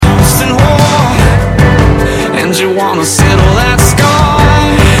will settle that scar.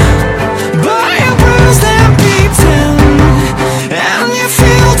 But you're bruised and beaten, and you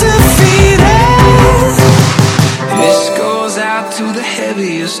feel defeated. This goes out to the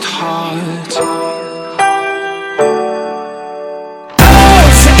heaviest heart. Oh,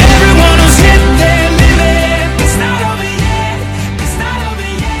 to everyone who's hit their limit, it's not over yet, it's not over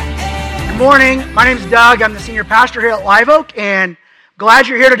yet. Good morning. My name's Doug. I'm the senior pastor here at Live Oak, and glad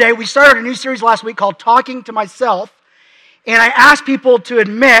you're here today. We started a new series last week called Talking to Myself, and I asked people to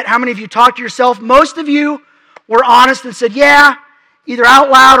admit how many of you talk to yourself. Most of you were honest and said, yeah, either out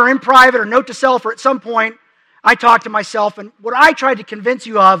loud or in private or note to self or at some point, I talk to myself. And what I tried to convince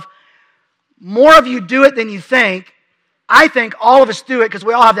you of, more of you do it than you think. I think all of us do it because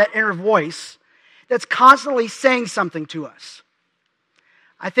we all have that inner voice that's constantly saying something to us.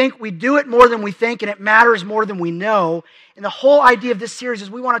 I think we do it more than we think, and it matters more than we know. And the whole idea of this series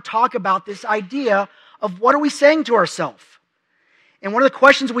is we want to talk about this idea of what are we saying to ourselves. And one of the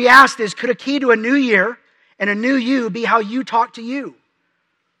questions we asked is, could a key to a new year and a new you be how you talk to you?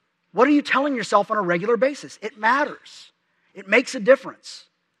 What are you telling yourself on a regular basis? It matters. It makes a difference.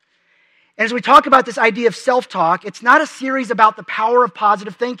 And as we talk about this idea of self-talk, it's not a series about the power of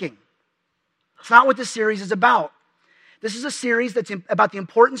positive thinking. It's not what this series is about. This is a series that's about the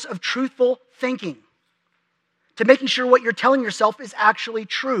importance of truthful thinking, to making sure what you're telling yourself is actually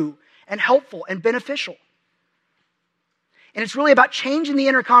true and helpful and beneficial. And it's really about changing the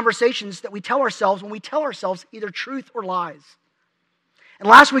inner conversations that we tell ourselves when we tell ourselves either truth or lies. And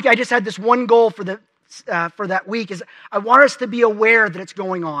last week I just had this one goal for that week, is I want us to be aware that it's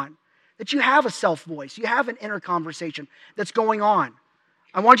going on, that you have a self-voice, you have an inner conversation that's going on.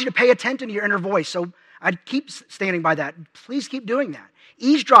 I want you to pay attention to your inner voice, so I'd keep standing by that. Please keep doing that.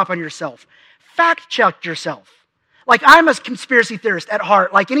 Eavesdrop on yourself. Fact check yourself. Like, I'm a conspiracy theorist at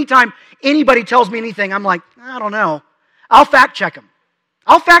heart. Like, anytime anybody tells me anything, I'm like, I don't know. I'll fact check them.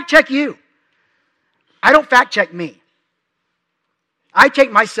 I'll fact check you. I don't fact check me. I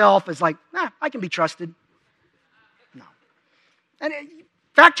take myself as like, I can be trusted. No. And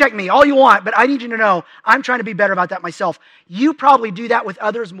fact check me all you want, but I need you to know I'm trying to be better about that myself. You probably do that with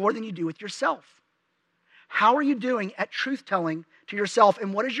others more than you do with yourself. How are you doing at truth-telling to yourself,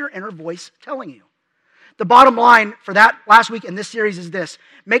 and what is your inner voice telling you? The bottom line for that last week in this series is this: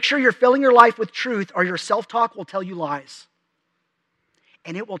 make sure you're filling your life with truth, or your self-talk will tell you lies.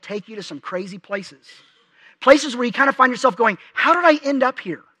 And it will take you to some crazy places. Places where you kind of find yourself going, how did I end up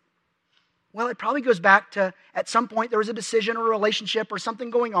here? Well, it probably goes back to, at some point there was a decision or a relationship or something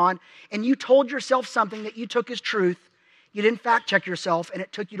going on, and you told yourself something that you took as truth. You didn't fact check yourself, and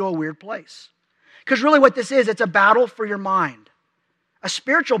it took you to a weird place. Because really what this is, it's a battle for your mind. A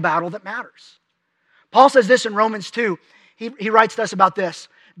spiritual battle that matters. Paul says this in Romans 2. He writes to us about this.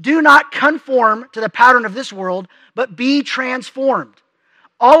 Do not conform to the pattern of this world, but be transformed.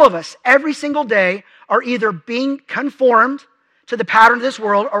 All of us, every single day, are either being conformed to the pattern of this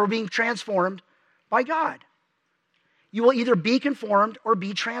world or being transformed by God. You will either be conformed or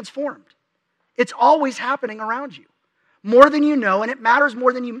be transformed. It's always happening around you. More than you know, and it matters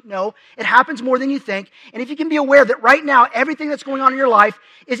more than you know. It happens more than you think. And if you can be aware that right now, everything that's going on in your life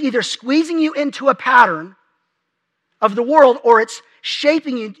is either squeezing you into a pattern of the world, or it's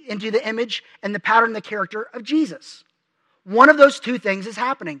shaping you into the image and the pattern and the character of Jesus. One of those two things is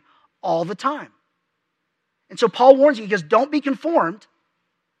happening all the time. And so Paul warns you, he goes, don't be conformed,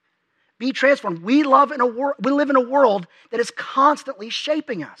 be transformed. We live in a world that is constantly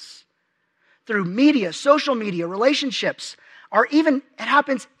shaping us. Through media, social media, relationships, or even, it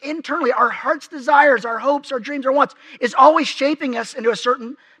happens internally, our heart's desires, our hopes, our dreams, our wants, is always shaping us into a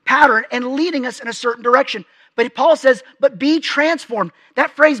certain pattern and leading us in a certain direction. But Paul says, but be transformed.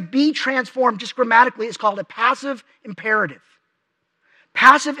 That phrase, be transformed, just grammatically is called a passive imperative.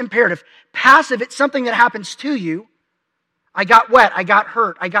 Passive imperative. Passive, it's something that happens to you. I got wet, I got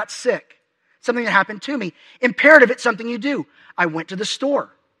hurt, I got sick. Something that happened to me. Imperative, it's something you do. I went to the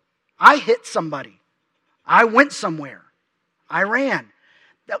store. I hit somebody. I went somewhere. I ran.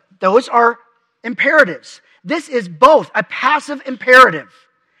 Those are imperatives. This is both a passive imperative.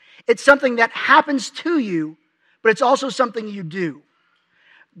 It's something that happens to you, but it's also something you do.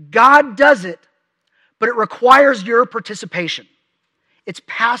 God does it, but it requires your participation. It's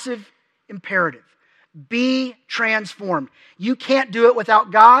passive imperative. Be transformed. You can't do it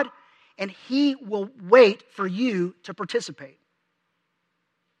without God, and He will wait for you to participate.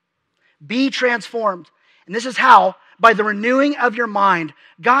 Be transformed. And this is how, by the renewing of your mind,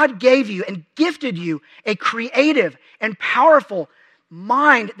 God gave you and gifted you a creative and powerful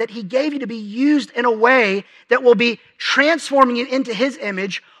mind that He gave you to be used in a way that will be transforming you into His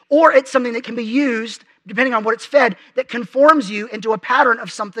image, or it's something that can be used depending on what it's fed, that conforms you into a pattern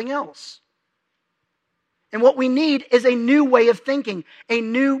of something else. And what we need is a new way of thinking, a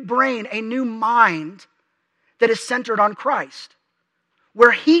new brain, a new mind that is centered on Christ,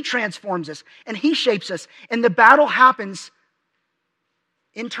 where He transforms us and He shapes us, and the battle happens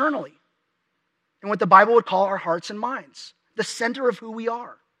internally, in what the Bible would call our hearts and minds, the center of who we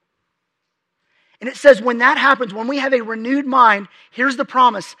are. And it says when that happens, when we have a renewed mind, here's the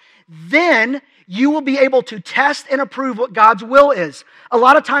promise, then you will be able to test and approve what God's will is. A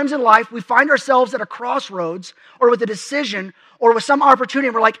lot of times in life, we find ourselves at a crossroads or with a decision or with some opportunity,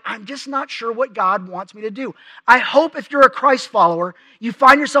 and we're like, I'm just not sure what God wants me to do. I hope if you're a Christ follower, you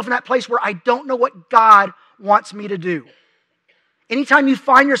find yourself in that place where I don't know what God wants me to do. Anytime you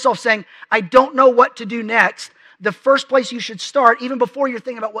find yourself saying, I don't know what to do next, the first place you should start, even before you're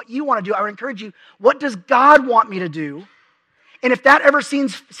thinking about what you want to do, I would encourage you, what does God want me to do? And if that ever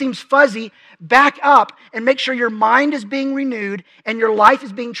seems fuzzy, back up and make sure your mind is being renewed and your life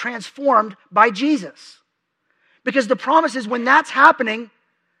is being transformed by Jesus. Because the promise is when that's happening,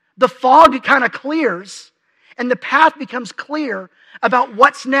 the fog kind of clears and the path becomes clear about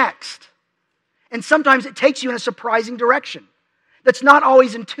what's next. And sometimes it takes you in a surprising direction. That's not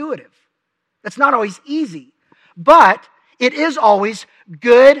always intuitive. That's not always easy. But it is always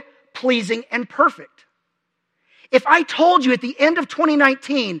good, pleasing, and perfect. If I told you at the end of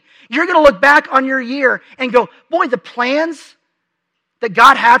 2019, you're going to look back on your year and go, boy, the plans that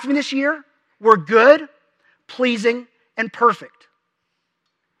God had for me this year were good, pleasing, and perfect.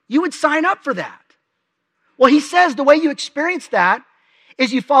 You would sign up for that. Well, He says the way you experience that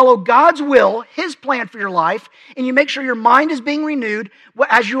is you follow God's will, His plan for your life, and you make sure your mind is being renewed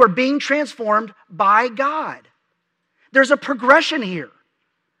as you are being transformed by God. There's a progression here.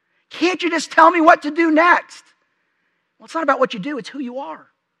 Can't you just tell me what to do next? Well, it's not about what you do, it's who you are.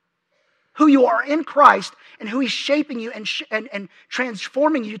 Who you are in Christ and who He's shaping you and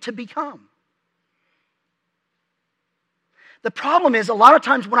transforming you to become. The problem is, a lot of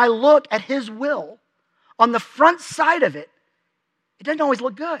times when I look at His will, on the front side of it, it doesn't always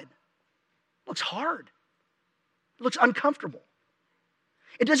look good. It looks hard. It looks uncomfortable.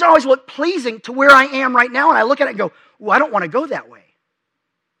 It doesn't always look pleasing to where I am right now, and I look at it and go, "Ooh, I don't want to go that way."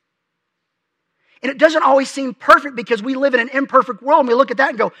 And it doesn't always seem perfect because we live in an imperfect world, and we look at that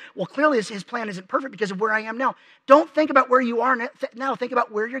and go, well, clearly His plan isn't perfect because of where I am now. Don't think about where you are now. Think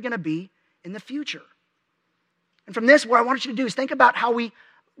about where you're going to be in the future. And from this, what I want you to do is think about how we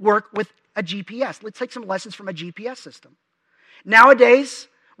work with a GPS. Let's take some lessons from a GPS system. Nowadays,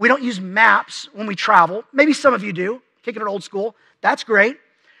 we don't use maps when we travel. Maybe some of you do, kicking it old school. That's great.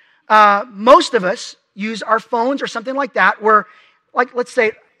 Most of us use our phones or something like that where, like, let's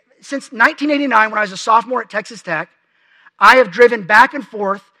say, since 1989, when I was a sophomore at Texas Tech, I have driven back and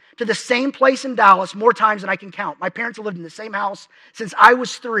forth to the same place in Dallas more times than I can count. My parents have lived in the same house since I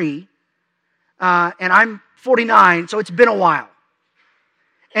was 3, and I'm 49, so it's been a while.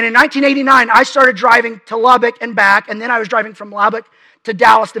 And in 1989, I started driving to Lubbock and back, and then I was driving from Lubbock to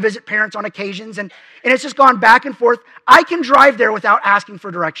Dallas to visit parents on occasions, and it's just gone back and forth. I can drive there without asking for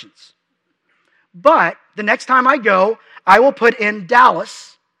directions. But the next time I go, I will put in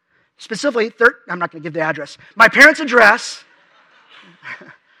Dallas, specifically, I'm not going to give the address, my parents' address.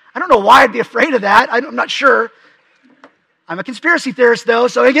 I don't know why I'd be afraid of that. I'm not sure. I'm a conspiracy theorist, though,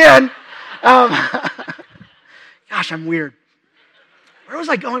 so again, gosh, I'm weird. Where was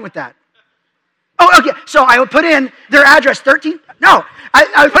I going with that? Oh, okay. So I would put in their address, 13. No,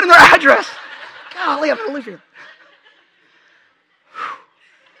 I would put in their address. Golly, I'm going to live here.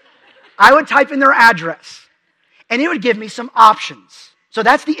 I would type in their address, and it would give me some options. So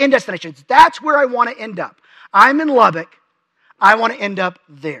that's the end destination. That's where I want to end up. I'm in Lubbock. I want to end up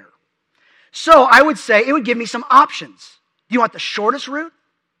there. So I would say it would give me some options. Do you want the shortest route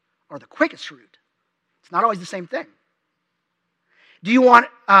or the quickest route? It's not always the same thing. Do you want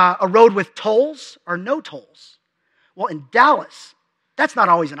a road with tolls or no tolls? Well, in Dallas, that's not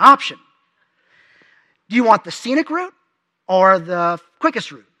always an option. Do you want the scenic route or the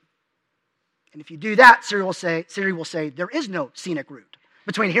quickest route? And if you do that, Siri will say there is no scenic route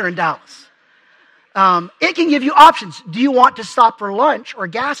between here and Dallas. It can give you options. Do you want to stop for lunch or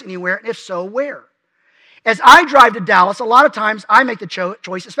gas anywhere? And if so, where? As I drive to Dallas, a lot of times I make the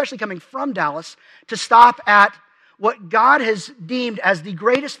choice, especially coming from Dallas, to stop at what God has deemed as the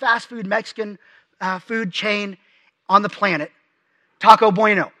greatest fast food Mexican food chain on the planet, Taco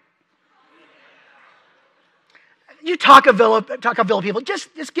Bueno. You Taco Villa people,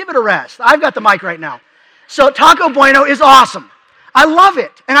 just give it a rest. I've got the mic right now. So Taco Bueno is awesome. I love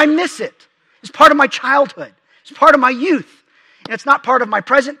it, and I miss it. It's part of my childhood. It's part of my youth. And it's not part of my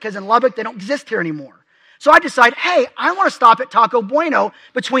present, because in Lubbock, they don't exist here anymore. So I decide, hey, I want to stop at Taco Bueno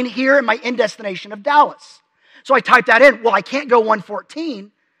between here and my end destination of Dallas. So I type that in. Well, I can't go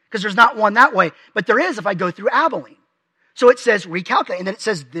 114 because there's not one that way, but there is if I go through Abilene. So it says recalculate, and then it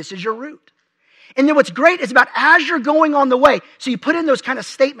says this is your route. And then what's great is about as you're going on the way, so you put in those kind of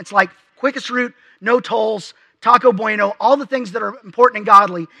statements like quickest route, no tolls, Taco Bueno, all the things that are important and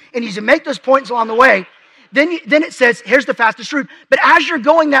godly, and you make those points along the way, then it says, here's the fastest route. But as you're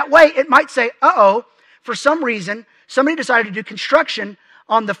going that way, it might say, for some reason, somebody decided to do construction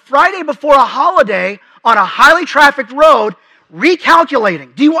on the Friday before a holiday on a highly trafficked road,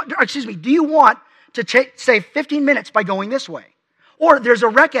 recalculating. Do you want to save 15 minutes by going this way? Or there's a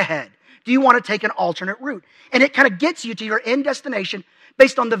wreck ahead. Do you want to take an alternate route? And it kind of gets you to your end destination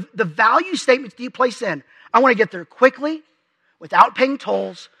based on the value statements that you place in. I want to get there quickly, without paying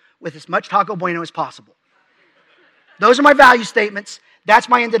tolls, with as much Taco Bueno as possible. Those are my value statements. That's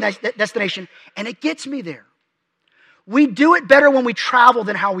my end destination. And it gets me there. We do it better when we travel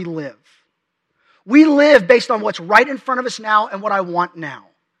than how we live. We live based on what's right in front of us now and what I want now.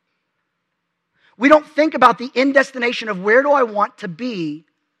 We don't think about the end destination of where do I want to be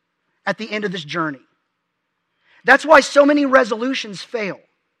at the end of this journey. That's why so many resolutions fail.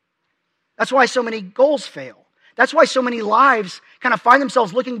 That's why so many goals fail. That's why so many lives kind of find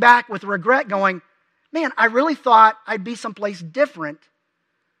themselves looking back with regret going, man, I really thought I'd be someplace different,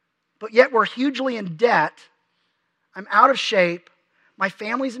 but yet we're hugely in debt. I'm out of shape. My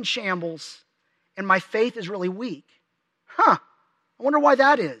family's in shambles, and my faith is really weak. I wonder why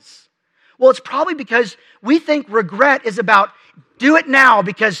that is. Well, it's probably because we think regret is about do it now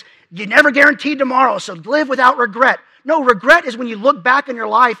because you never guaranteed tomorrow, so live without regret. No, regret is when you look back in your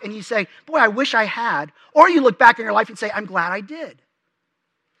life and you say, boy, I wish I had. Or you look back in your life and say, I'm glad I did.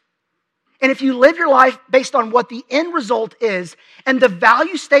 And if you live your life based on what the end result is and the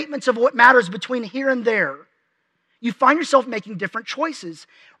value statements of what matters between here and there, you find yourself making different choices.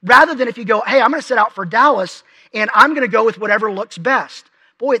 Rather than if you go, hey, I'm going to set out for Dallas and I'm going to go with whatever looks best.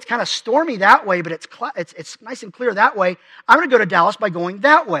 Boy, it's kind of stormy that way, but it's nice and clear that way. I'm going to go to Dallas by going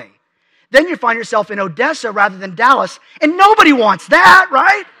that way. Then you find yourself in Odessa rather than Dallas, and nobody wants that,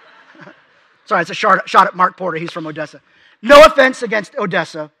 right? Sorry, it's a shot at Mark Porter. He's from Odessa. No offense against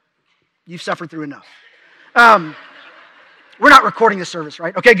Odessa. You've suffered through enough. We're not recording this service,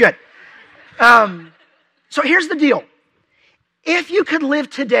 right? Okay, good. So here's the deal. If you could live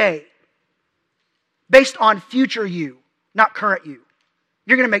today based on future you, not current you,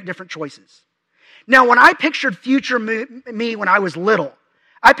 you're going to make different choices. Now, when I pictured future me when I was little,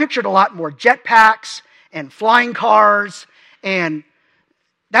 I pictured a lot more jetpacks and flying cars, and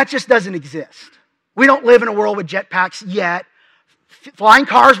that just doesn't exist. We don't live in a world with jetpacks yet. Flying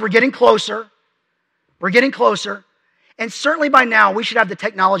cars, we're getting closer. We're getting closer. And certainly by now, we should have the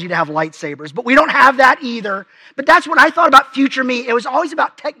technology to have lightsabers, but we don't have that either. But that's when I thought about future me. It was always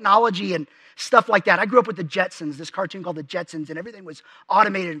about technology and stuff like that. I grew up with the Jetsons, this cartoon called the Jetsons, and everything was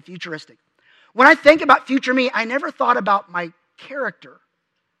automated and futuristic. When I think about future me, I never thought about my character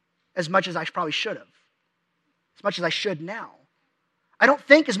as much as I probably should have, as much as I should now. I don't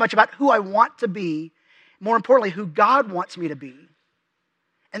think as much about who I want to be, more importantly, who God wants me to be.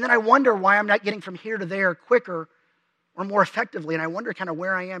 And then I wonder why I'm not getting from here to there quicker or more effectively, and I wonder kind of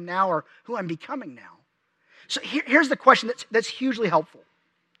where I am now or who I'm becoming now. So here's the question that's hugely helpful.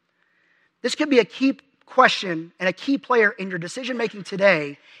 This could be a key question and a key player in your decision-making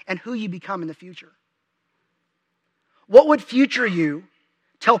today and who you become in the future. What would future you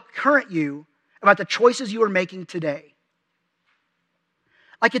tell current you about the choices you are making today?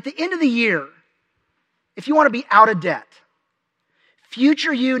 Like at the end of the year, if you want to be out of debt,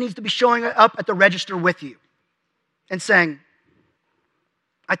 future you needs to be showing up at the register with you and saying,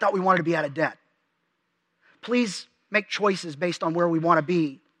 I thought we wanted to be out of debt. Please make choices based on where we want to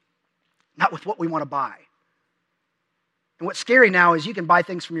be, not with what we want to buy. And what's scary now is you can buy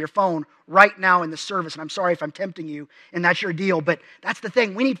things from your phone right now in the service. And I'm sorry if I'm tempting you and that's your deal, but that's the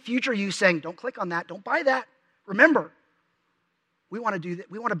thing. We need future you saying, don't click on that, don't buy that. Remember, we want to do that.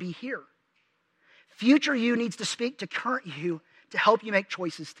 We want to be here. Future you needs to speak to current you to help you make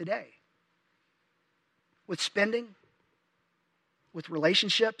choices today. With spending, with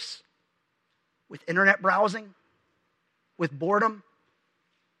relationships, with internet browsing, with boredom,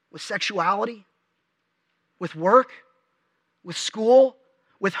 with sexuality, with work, with school,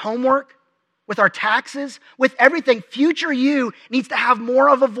 with homework, with our taxes, with everything. Future you needs to have more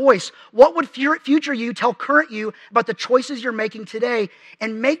of a voice. What would future you tell current you about the choices you're making today,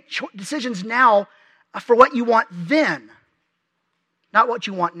 and make decisions now for what you want then, not what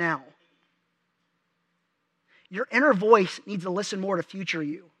you want now. Your inner voice needs to listen more to future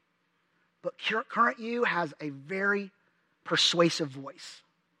you. but current you has a very persuasive voice.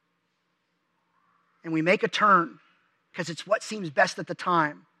 And we make a turn because it's what seems best at the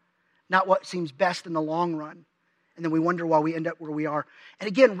time, not what seems best in the long run. And then we wonder why we end up where we are. And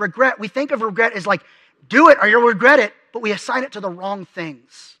again, regret, we think of regret as like, do it or you'll regret it, but we assign it to the wrong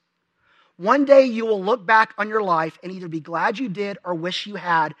things. One day you will look back on your life and either be glad you did or wish you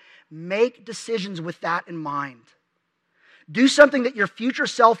had. Make decisions with that in mind. Do something that your future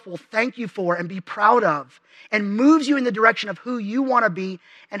self will thank you for and be proud of, and moves you in the direction of who you want to be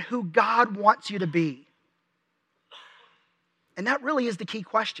and who God wants you to be. And that really is the key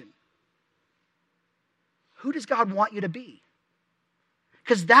question. Who does God want you to be?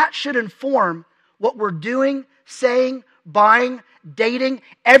 Because that should inform what we're doing, saying, buying, dating,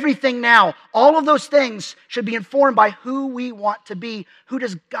 everything now. All of those things should be informed by who we want to be. Who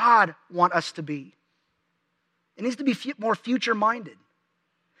does God want us to be? It needs to be more future-minded.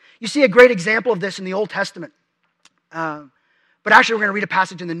 You see a great example of this in the Old Testament. But actually, we're going to read a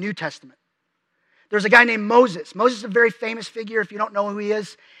passage in the New Testament. There's a guy named Moses. Moses is a very famous figure. If you don't know who he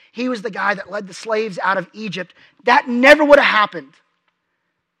is, he was the guy that led the slaves out of Egypt. That never would have happened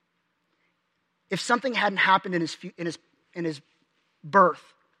if something hadn't happened in his birth,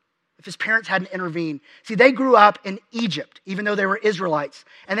 if his parents hadn't intervened. See, they grew up in Egypt, even though they were Israelites,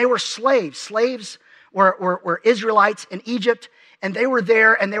 and they were slaves. Slaves were Israelites in Egypt, and they were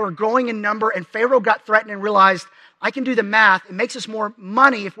there, and they were growing in number, and Pharaoh got threatened and realized, I can do the math. It makes us more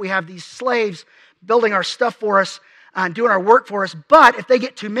money if we have these slaves building our stuff for us, doing our work for us, but if they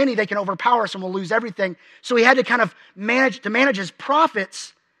get too many, they can overpower us and we'll lose everything. So he had to kind of manage his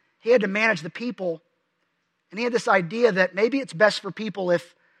profits. He had to manage the people, and he had this idea that maybe it's best for people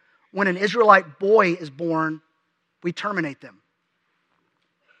if when an Israelite boy is born, we terminate them.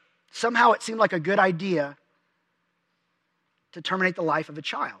 Somehow it seemed like a good idea to terminate the life of a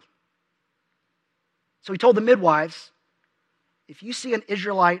child. So he told the midwives, if you see an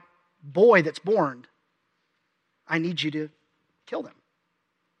Israelite boy that's born, I need you to kill them.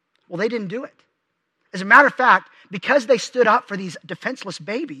 Well, they didn't do it. As a matter of fact, because they stood up for these defenseless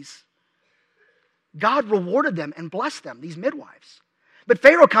babies, God rewarded them and blessed them, these midwives. But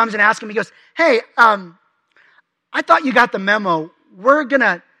Pharaoh comes and asks him, he goes, hey, I thought you got the memo. We're going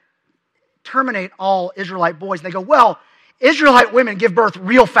to terminate all Israelite boys. And they go, well, Israelite women give birth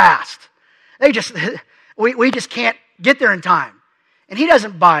real fast. We just can't get there in time. And he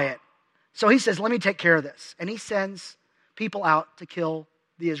doesn't buy it. So he says, let me take care of this. And he sends people out to kill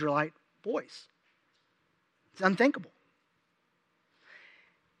the Israelite boys. It's unthinkable.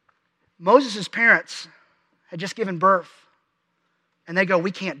 Moses' parents had just given birth. And they go,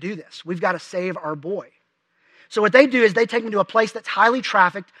 we can't do this. We've got to save our boy. So what they do is they take him to a place that's highly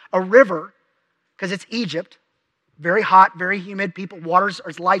trafficked, a river, because it's Egypt. Very hot, very humid. Water's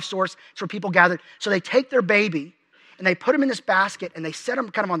a life source. It's where people gather. So they take their baby and they put him in this basket and they set him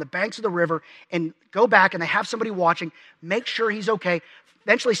kind of on the banks of the river and go back and they have somebody watching, make sure he's okay.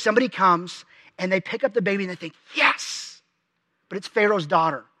 Eventually somebody comes and they pick up the baby and they think, yes, but it's Pharaoh's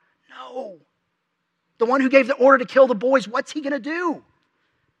daughter. No. The one who gave the order to kill the boys, what's he going to do?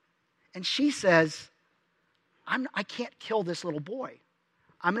 And she says, I can't kill this little boy.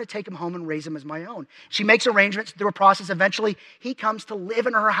 I'm going to take him home and raise him as my own. She makes arrangements through a process. Eventually, he comes to live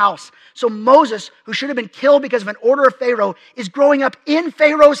in her house. So Moses, who should have been killed because of an order of Pharaoh, is growing up in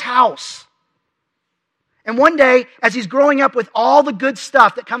Pharaoh's house. And one day, as he's growing up with all the good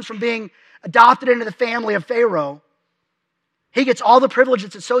stuff that comes from being adopted into the family of Pharaoh, he gets all the privilege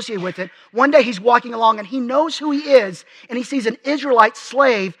that's associated with it. One day he's walking along and he knows who he is, and he sees an Israelite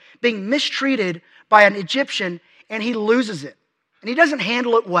slave being mistreated by an Egyptian, and he loses it. And he doesn't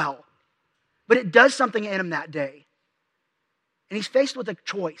handle it well. But it does something in him that day. And he's faced with a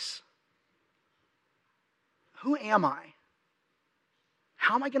choice. Who am I?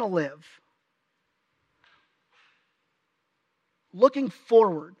 How am I going to live? Looking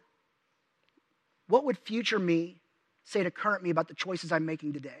forward, what would future me say to current me about the choices I'm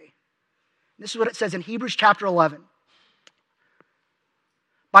making today? This is what it says in Hebrews chapter 11.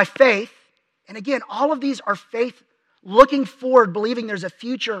 By faith, and again, all of these are faith looking forward, believing there's a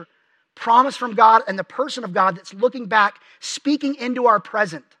future promise from God and the person of God that's looking back, speaking into our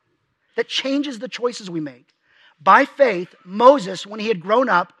present, that changes the choices we make. By faith, Moses, when he had grown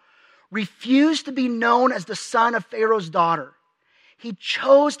up, refused to be known as the son of Pharaoh's daughter. He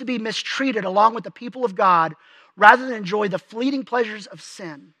chose to be mistreated along with the people of God rather than enjoy the fleeting pleasures of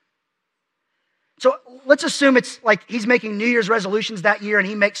sin. So let's assume it's like he's making New Year's resolutions that year and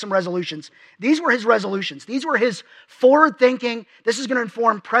he makes some resolutions. These were his resolutions. These were his forward thinking. This is going to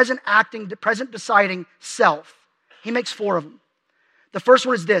inform present acting, present deciding self. He makes 4 of them. The first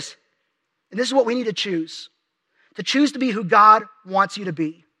one is this. And this is what we need to choose to be who God wants you to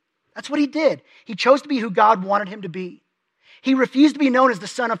be. That's what he did. He chose to be who God wanted him to be. He refused to be known as the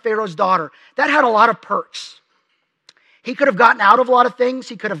son of Pharaoh's daughter. That had a lot of perks. He could have gotten out of a lot of things.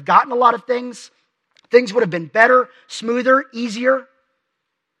 He could have gotten a lot of things. Things would have been better, smoother, easier.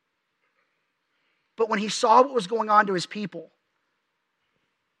 But when he saw what was going on to his people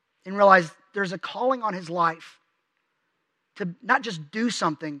and realized there's a calling on his life to not just do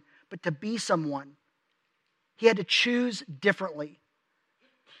something, but to be someone, he had to choose differently.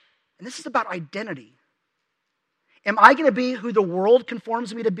 And this is about identity. Am I going to be who the world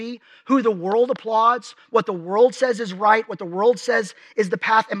conforms me to be? Who the world applauds? What the world says is right? What the world says is the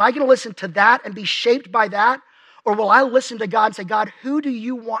path? Am I going to listen to that and be shaped by that? Or will I listen to God and say, God, who do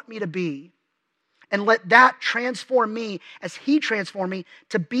you want me to be? And let that transform me as he transformed me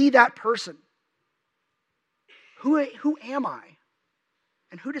to be that person. Who am I?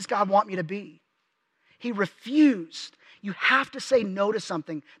 And who does God want me to be? He refused. You have to say no to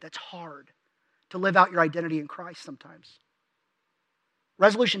something that's hard to live out your identity in Christ sometimes.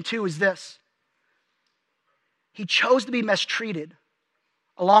 Resolution 2 is this. He chose to be mistreated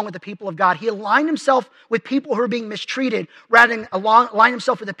along with the people of God. He aligned himself with people who are being mistreated rather than align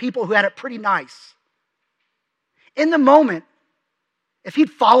himself with the people who had it pretty nice. In the moment, if he'd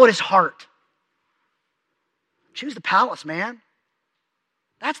followed his heart, choose the palace, man.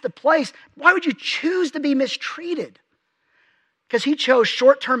 That's the place. Why would you choose to be mistreated? Because he chose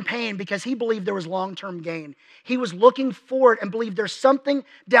short-term pain because he believed there was long-term gain. He was looking forward and believed there's something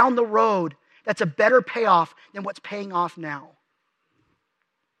down the road that's a better payoff than what's paying off now.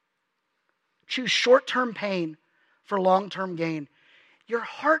 Choose short-term pain for long-term gain. Your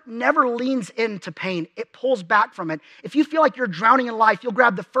heart never leans into pain. It pulls back from it. If you feel like you're drowning in life, you'll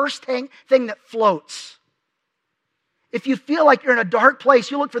grab the first thing that floats. If you feel like you're in a dark place,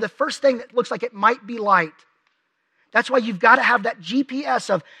 you look for the first thing that looks like it might be light. That's why you've got to have that GPS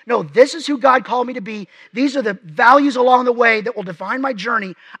of, no, this is who God called me to be. These are the values along the way that will define my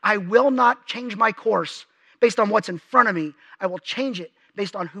journey. I will not change my course based on what's in front of me. I will change it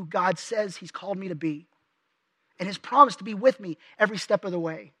based on who God says he's called me to be. And his promise to be with me every step of the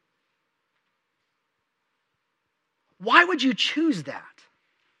way. Why would you choose that?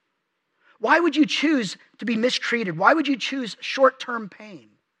 Why would you choose to be mistreated? Why would you choose short-term pain?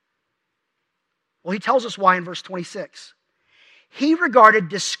 Well, he tells us why in verse 26. He regarded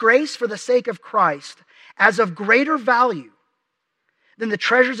disgrace for the sake of Christ as of greater value than the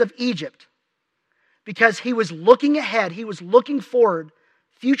treasures of Egypt because he was looking ahead, he was looking forward,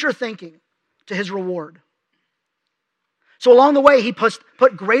 future thinking to his reward. So along the way, he put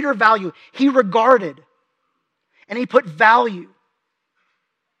greater value. He regarded and he put value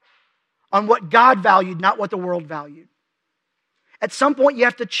on what God valued, not what the world valued. At some point, you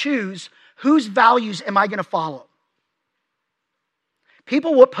have to choose whose values am I going to follow?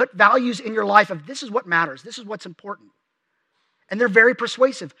 People will put values in your life of this is what matters, this is what's important. And they're very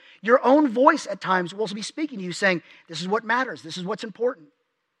persuasive. Your own voice at times will be speaking to you saying, this is what matters, this is what's important.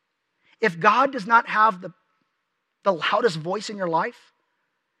 If God does not have the loudest voice in your life,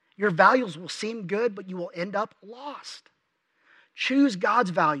 your values will seem good, but you will end up lost. Choose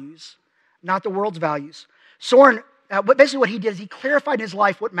God's values, not the world's values. Soren, basically what he did is he clarified in his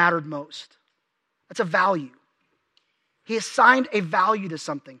life what mattered most. That's a value. He assigned a value to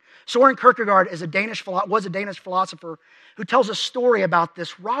something. Soren Kierkegaard was a Danish philosopher who tells a story about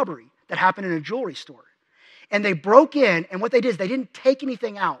this robbery that happened in a jewelry store. And they broke in, and what they did is they didn't take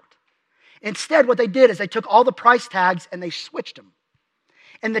anything out. Instead, what they did is they took all the price tags and they switched them.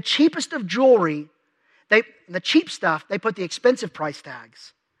 And the cheapest of jewelry, the cheap stuff, they put the expensive price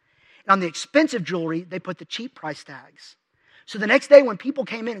tags. And on the expensive jewelry, they put the cheap price tags. So the next day when people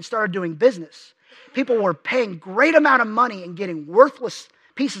came in and started doing business, people were paying great amount of money and getting worthless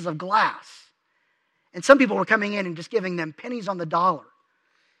pieces of glass. And some people were coming in and just giving them pennies on the dollar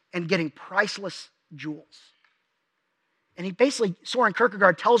and getting priceless jewels. And Soren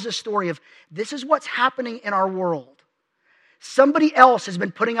Kierkegaard tells this story of this is what's happening in our world. Somebody else has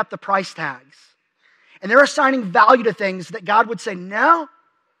been putting up the price tags. And they're assigning value to things that God would say, no,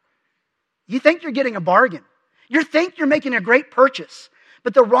 you think you're getting a bargain. You think you're making a great purchase.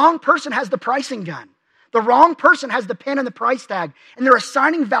 But the wrong person has the pricing gun. The wrong person has the pen and the price tag. And they're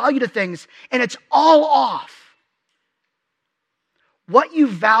assigning value to things. And it's all off. What you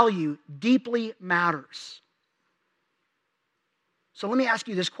value deeply matters. So let me ask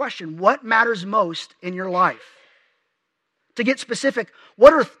you this question. What matters most in your life? To get specific,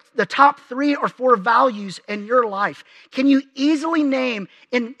 what are the top 3 or 4 values in your life? Can you easily name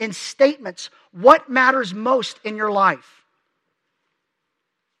in statements what matters most in your life?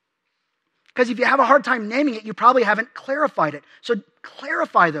 Because if you have a hard time naming it, you probably haven't clarified it. So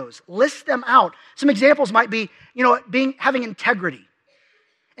clarify those. List them out. Some examples might be, having integrity.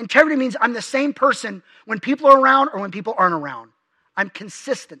 Integrity means I'm the same person when people are around or when people aren't around. I'm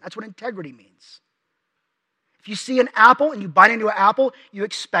consistent. That's what integrity means. If you see an apple and you bite into an apple, you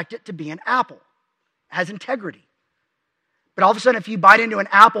expect it to be an apple. It has integrity. But all of a sudden, if you bite into an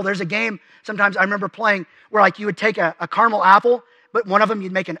apple, there's a game sometimes I remember playing where you would take a caramel apple, but one of them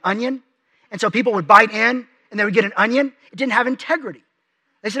you'd make an onion. And so people would bite in and they would get an onion. It didn't have integrity.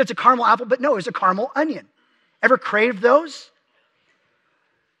 They said it's a caramel apple, but no, it was a caramel onion. Ever craved those?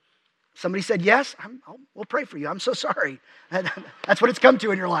 Somebody said yes. We'll pray for you. I'm so sorry. That's what it's come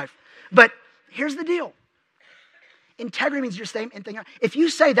to in your life. But here's the deal. Integrity means you're the same thing. If you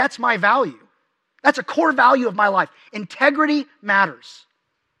say that's my value, that's a core value of my life. Integrity matters.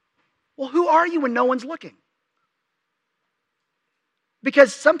 Well, who are you when no one's looking?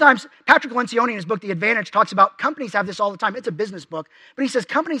 Because sometimes Patrick Lencioni in his book, The Advantage, talks about companies have this all the time. It's a business book. But he says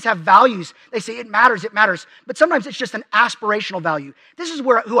companies have values. They say it matters. But sometimes it's just an aspirational value. This is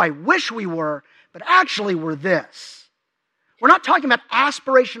who I wish we were, but actually we're this. We're not talking about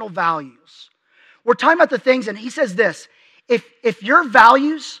aspirational values. We're talking about the things, and he says this, if your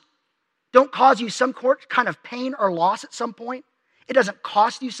values don't cause you some kind of pain or loss at some point, it doesn't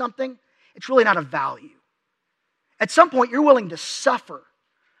cost you something, it's really not a value. At some point, you're willing to suffer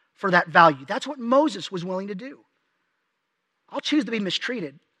for that value. That's what Moses was willing to do. I'll choose to be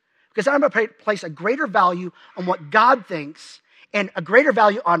mistreated because I'm going to place a greater value on what God thinks and a greater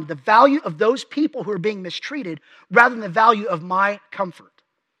value on the value of those people who are being mistreated rather than the value of my comfort.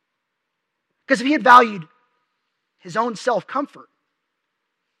 Because if he had valued his own self-comfort,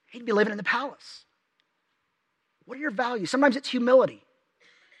 he'd be living in the palace. What are your values? Sometimes it's humility.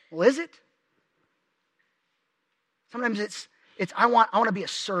 Well, is it? Sometimes it's I want to be a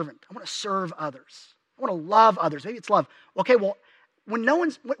servant. I want to serve others. I want to love others. Maybe it's love. Okay, well, when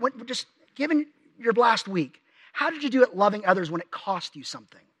just given your last week, how did you do it loving others when it cost you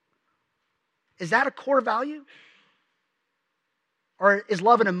something? Is that a core value? Or is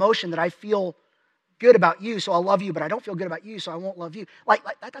love an emotion that I feel good about you, so I'll love you, but I don't feel good about you, so I won't love you? Like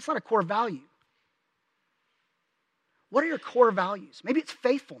that's not a core value. What are your core values? Maybe it's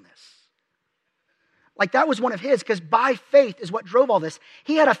faithfulness. Like that was one of his, because by faith is what drove all this.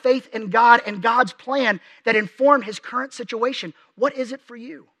 He had a faith in God and God's plan that informed his current situation. What is it for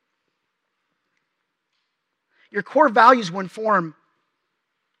you? Your core values will inform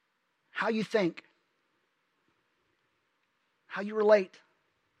how you think, how you relate,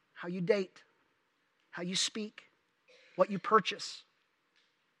 how you date, how you speak, what you purchase.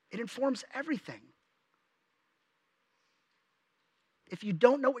 It informs everything. If you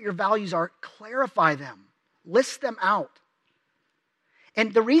don't know what your values are, clarify them. List them out.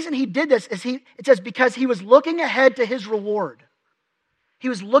 And the reason he did this is it says because he was looking ahead to his reward. He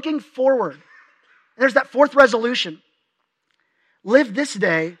was looking forward. And there's that fourth resolution. Live this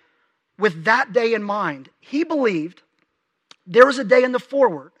day with that day in mind. He believed there was a day in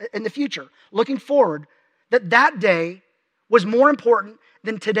the future, looking forward, that day was more important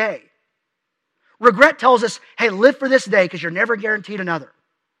than today. Regret tells us, hey, live for this day because you're never guaranteed another.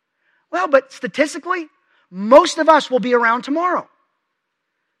 Well, but statistically, most of us will be around tomorrow.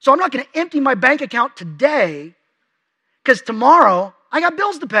 So I'm not going to empty my bank account today because tomorrow I got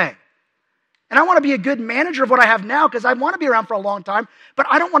bills to pay. And I want to be a good manager of what I have now because I want to be around for a long time, but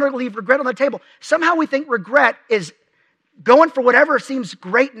I don't want to leave regret on the table. Somehow we think regret is going for whatever seems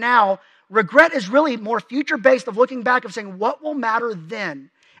great now. Regret is really more future-based of looking back of saying, what will matter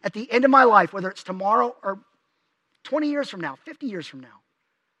then? At the end of my life, whether it's tomorrow or 20 years from now, 50 years from now.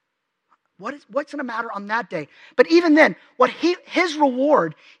 What's going to matter on that day? But even then, his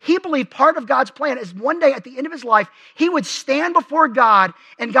reward, he believed part of God's plan is one day at the end of his life, he would stand before God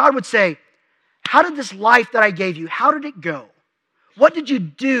and God would say, how did this life that I gave you, how did it go? What did you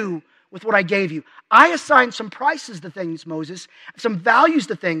do with what I gave you? I assigned some prices to things, Moses, some values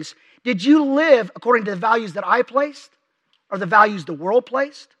to things. Did you live according to the values that I placed? Or the values the world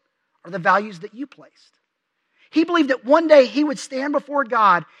placed? Or the values that you placed? He believed that one day he would stand before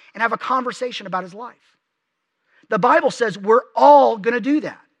God and have a conversation about his life. The Bible says we're all going to do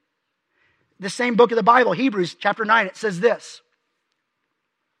that. The same book of the Bible, Hebrews chapter 9, it says this.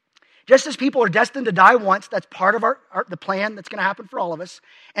 Just as people are destined to die once, that's part of the plan that's going to happen for all of us.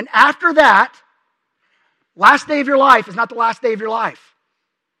 And after that, last day of your life is not the last day of your life.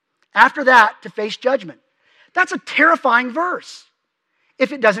 After that, to face judgment. That's a terrifying verse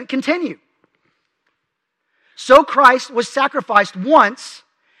if it doesn't continue. So Christ was sacrificed once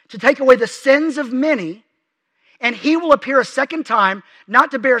to take away the sins of many, and he will appear a second time,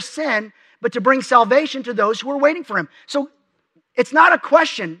 not to bear sin, but to bring salvation to those who are waiting for him. So it's not a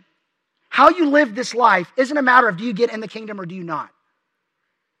question. How you live this life isn't a matter of do you get in the kingdom or do you not.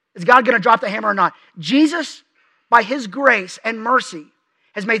 Is God going to drop the hammer or not? Jesus, by his grace and mercy,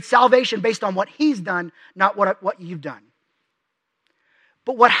 has made salvation based on what he's done, not what you've done.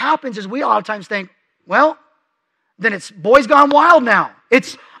 But what happens is we a lot of times think, well, then it's boys gone wild now.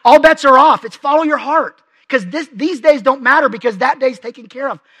 It's all bets are off. It's follow your heart. Because these days don't matter because that day's taken care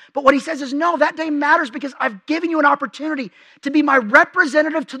of. But what he says is, no, that day matters because I've given you an opportunity to be my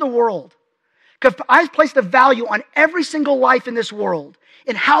representative to the world. Because I've placed a value on every single life in this world.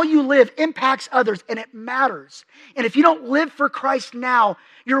 And how you live impacts others, and it matters. And if you don't live for Christ now,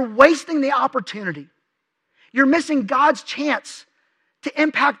 you're wasting the opportunity. You're missing God's chance to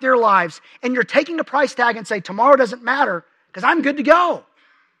impact their lives. And you're taking the price tag and say, tomorrow doesn't matter because I'm good to go.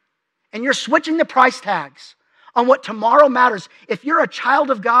 And you're switching the price tags on what tomorrow matters. If you're a child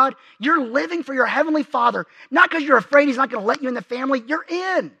of God, you're living for your heavenly Father. Not because you're afraid he's not going to let you in the family. You're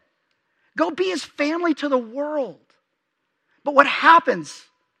in. Go be his family to the world. But what happens?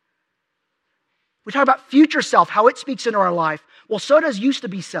 We talk about future self, how it speaks into our life. Well, so does used to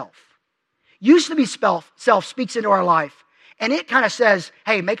be self. Used to be self speaks into our life. And it kind of says,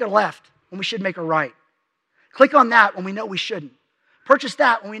 hey, make a left when we should make a right. Click on that when we know we shouldn't. Purchase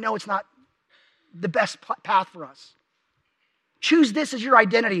that when we know it's not the best path for us. Choose this as your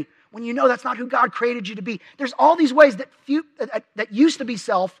identity when you know that's not who God created you to be. There's all these ways that used to be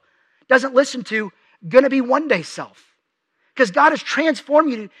self doesn't listen to going to be one day self. Because God has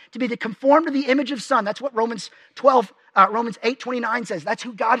transformed you to be conformed to the image of Son. That's what Romans 8:29 says. That's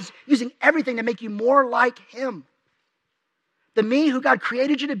who God is using everything to make you more like him. The me who God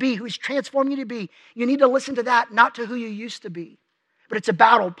created you to be, who he's transformed you to be. You need to listen to that, not to who you used to be. But it's a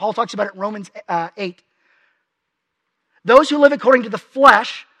battle. Paul talks about it in Romans 8. Those who live according to the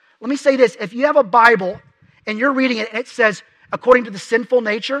flesh, let me say this. If you have a Bible and you're reading it and it says, according to the sinful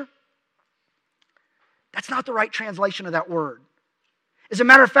nature, that's not the right translation of that word. As a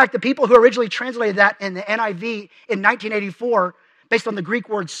matter of fact, the people who originally translated that in the NIV in 1984, based on the Greek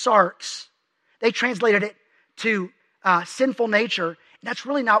word sarx, they translated it to sinful nature. And that's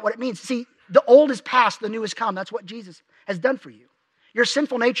really not what it means. See, the old is past, the new has come. That's what Jesus has done for you. Your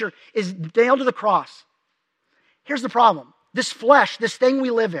sinful nature is nailed to the cross. Here's the problem. This flesh, this thing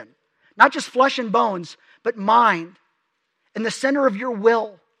we live in, not just flesh and bones, but mind, in the center of your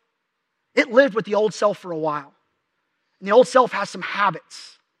will, it lived with the old self for a while. And the old self has some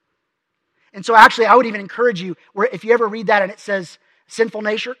habits. And so actually, I would even encourage you, where if you ever read that and it says sinful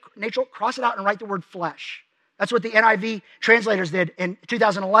nature, cross it out and write the word flesh. That's what the NIV translators did in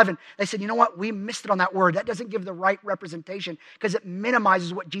 2011. They said, you know what? We missed it on that word. That doesn't give the right representation because it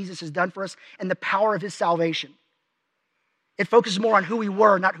minimizes what Jesus has done for us and the power of his salvation. It focuses more on who we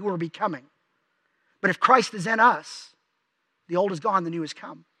were, not who we're becoming. But if Christ is in us, the old is gone, the new has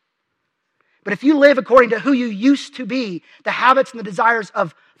come. But if you live according to who you used to be, the habits and the desires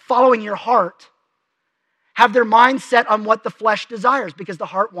of following your heart have their mind set on what the flesh desires because the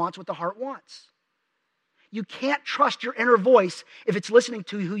heart wants what the heart wants. You can't trust your inner voice if it's listening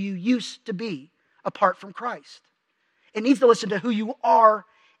to who you used to be apart from Christ. It needs to listen to who you are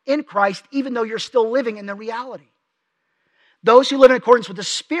in Christ, even though you're still living in the reality. Those who live in accordance with the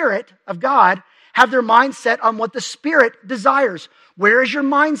Spirit of God have their mind set on what the Spirit desires. Where is your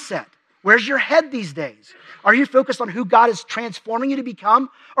mindset? Where's your head these days? Are you focused on who God is transforming you to become,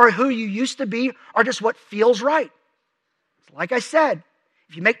 or who you used to be, or just what feels right? Like I said,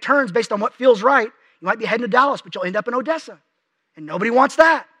 if you make turns based on what feels right, you might be heading to Dallas, but you'll end up in Odessa. And nobody wants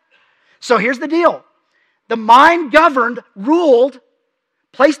that. So here's the deal. The mind governed, ruled,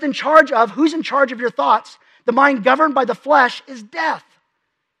 placed in charge of, who's in charge of your thoughts? The mind governed by the flesh is death.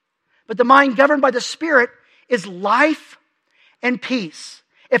 But the mind governed by the Spirit is life and peace.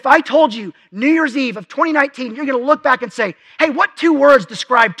 If I told you New Year's Eve of 2019, you're going to look back and say, hey, what two words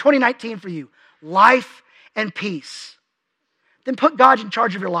describe 2019 for you? Life and peace. Then put God in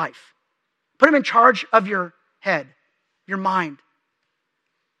charge of your life. Put him in charge of your head, your mind.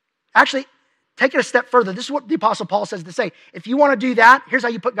 Actually, take it a step further. This is what the Apostle Paul says to say. If you want to do that, here's how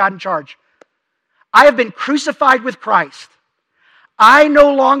you put God in charge. I have been crucified with Christ. I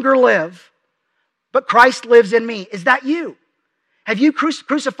no longer live, but Christ lives in me. Is that you? Have you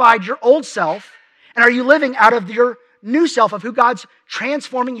crucified your old self, and are you living out of your new self of who God's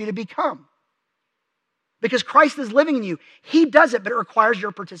transforming you to become? Because Christ is living in you. He does it, but it requires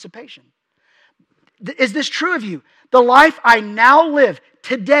your participation. Is this true of you? The life I now live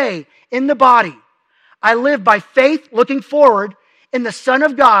today in the body, I live by faith looking forward in the Son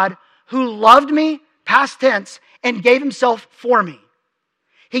of God who loved me, past tense, and gave himself for me.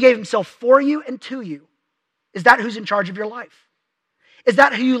 He gave himself for you and to you. Is that who's in charge of your life? Is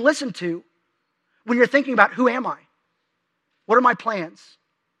that who you listen to when you're thinking about who am I? What are my plans?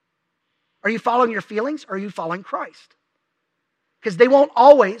 Are you following your feelings or are you following Christ? Because they won't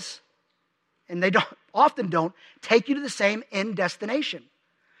always, and they often don't, take you to the same end destination.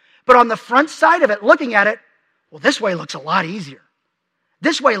 But on the front side of it, looking at it, well, this way looks a lot easier.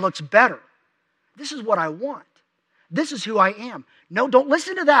 This way looks better. This is what I want. This is who I am. No, don't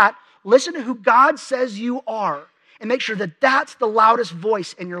listen to that. Listen to who God says you are and make sure that that's the loudest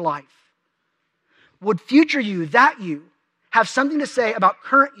voice in your life. Would future you, that you, have something to say about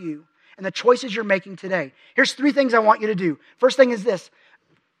current you and the choices you're making today? Here's 3 things I want you to do. First thing is this.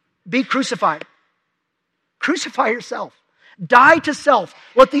 Be crucified. Crucify yourself. Die to self.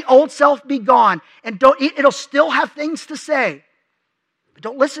 Let the old self be gone. And it'll still have things to say. But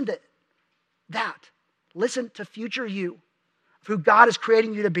don't listen to that. Listen to future you, of who God is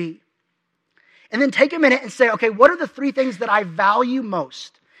creating you to be. And then take a minute and say, okay, what are the 3 things that I value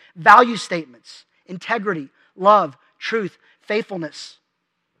most? Value statements, integrity, love, truth, faithfulness,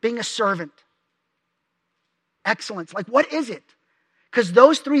 being a servant, excellence. Like, what is it? Because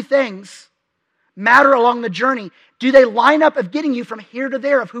those 3 things matter along the journey. Do they line up of getting you from here to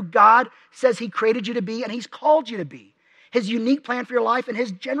there of who God says He created you to be and He's called you to be? His unique plan for your life and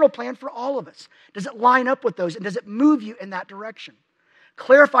His general plan for all of us. Does it line up with those and does it move you in that direction?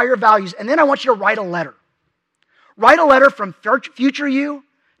 Clarify your values, and then I want you to write a letter. Write a letter from future you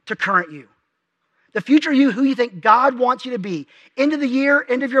to current you. The future you, who you think God wants you to be. End of the year,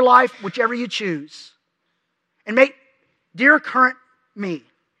 end of your life, whichever you choose. And make, dear current me.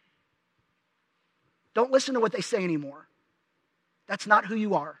 Don't listen to what they say anymore. That's not who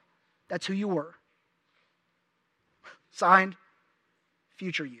you are. That's who you were. Signed,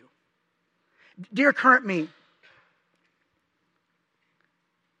 future you. Dear current me,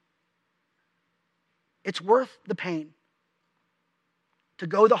 it's worth the pain to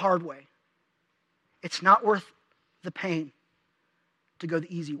go the hard way. It's not worth the pain to go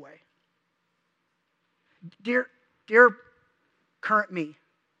the easy way. Dear current me,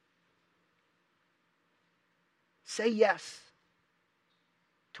 say yes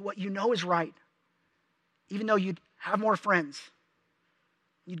to what you know is right, even though you'd have more friends.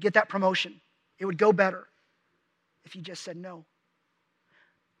 You'd get that promotion. It would go better if you just said no.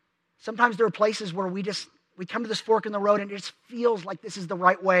 Sometimes there are places where we come to this fork in the road and it just feels like this is the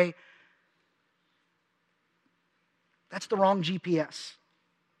right way. That's the wrong GPS.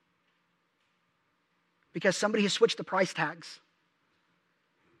 Because somebody has switched the price tags.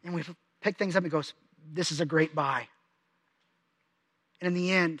 And we've picked things up and goes, this is a great buy. And in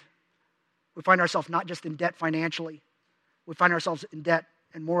the end, we find ourselves not just in debt financially. We find ourselves in debt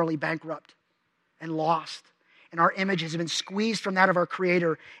and morally bankrupt and lost. And our image has been squeezed from that of our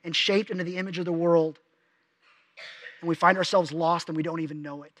Creator and shaped into the image of the world. And we find ourselves lost and we don't even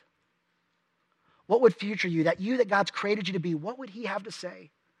know it. What would future you that God's created you to be, what would He have to say?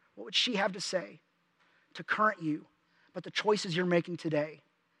 What would she have to say to current you about the choices you're making today?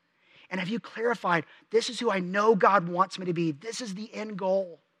 And have you clarified, this is who I know God wants me to be. This is the end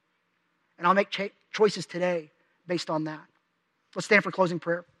goal. And I'll make choices today based on that. Let's stand for closing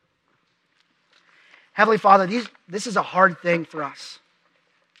prayer. Heavenly Father, this is a hard thing for us.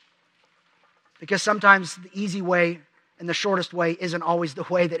 Because sometimes the easy way and the shortest way isn't always the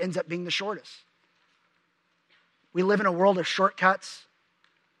way that ends up being the shortest. We live in a world of shortcuts.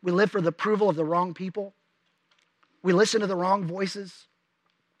 We live for the approval of the wrong people. We listen to the wrong voices.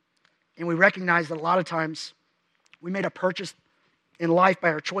 And we recognize that a lot of times we made a purchase in life by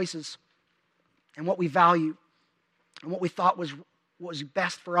our choices and what we value and what we thought was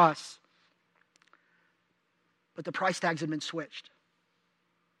best for us. But the price tags have been switched.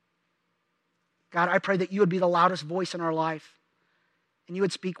 God, I pray that you would be the loudest voice in our life and you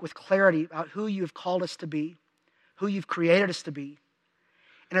would speak with clarity about who you have called us to be, who you've created us to be.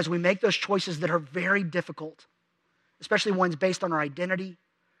 And as we make those choices that are very difficult, especially ones based on our identity,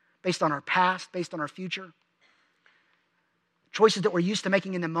 based on our past, based on our future, choices that we're used to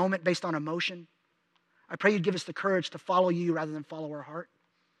making in the moment based on emotion, I pray you'd give us the courage to follow you rather than follow our heart.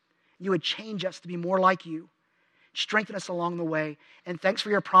 You would change us to be more like you. Strengthen us along the way. And thanks for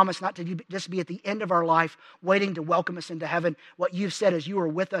your promise not to just be at the end of our life waiting to welcome us into heaven. What you've said is you are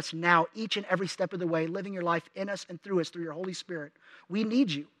with us now each and every step of the way, living your life in us and through us through your Holy Spirit. We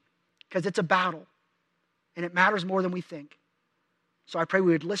need you because it's a battle and it matters more than we think. So I pray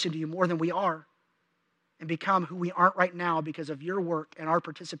we would listen to you more than we are and become who we aren't right now because of your work and our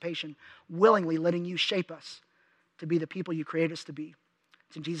participation, willingly letting you shape us to be the people you created us to be.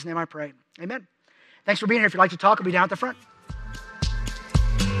 It's in Jesus' name I pray. Amen. Thanks for being here. If you'd like to talk, I'll be down at the front.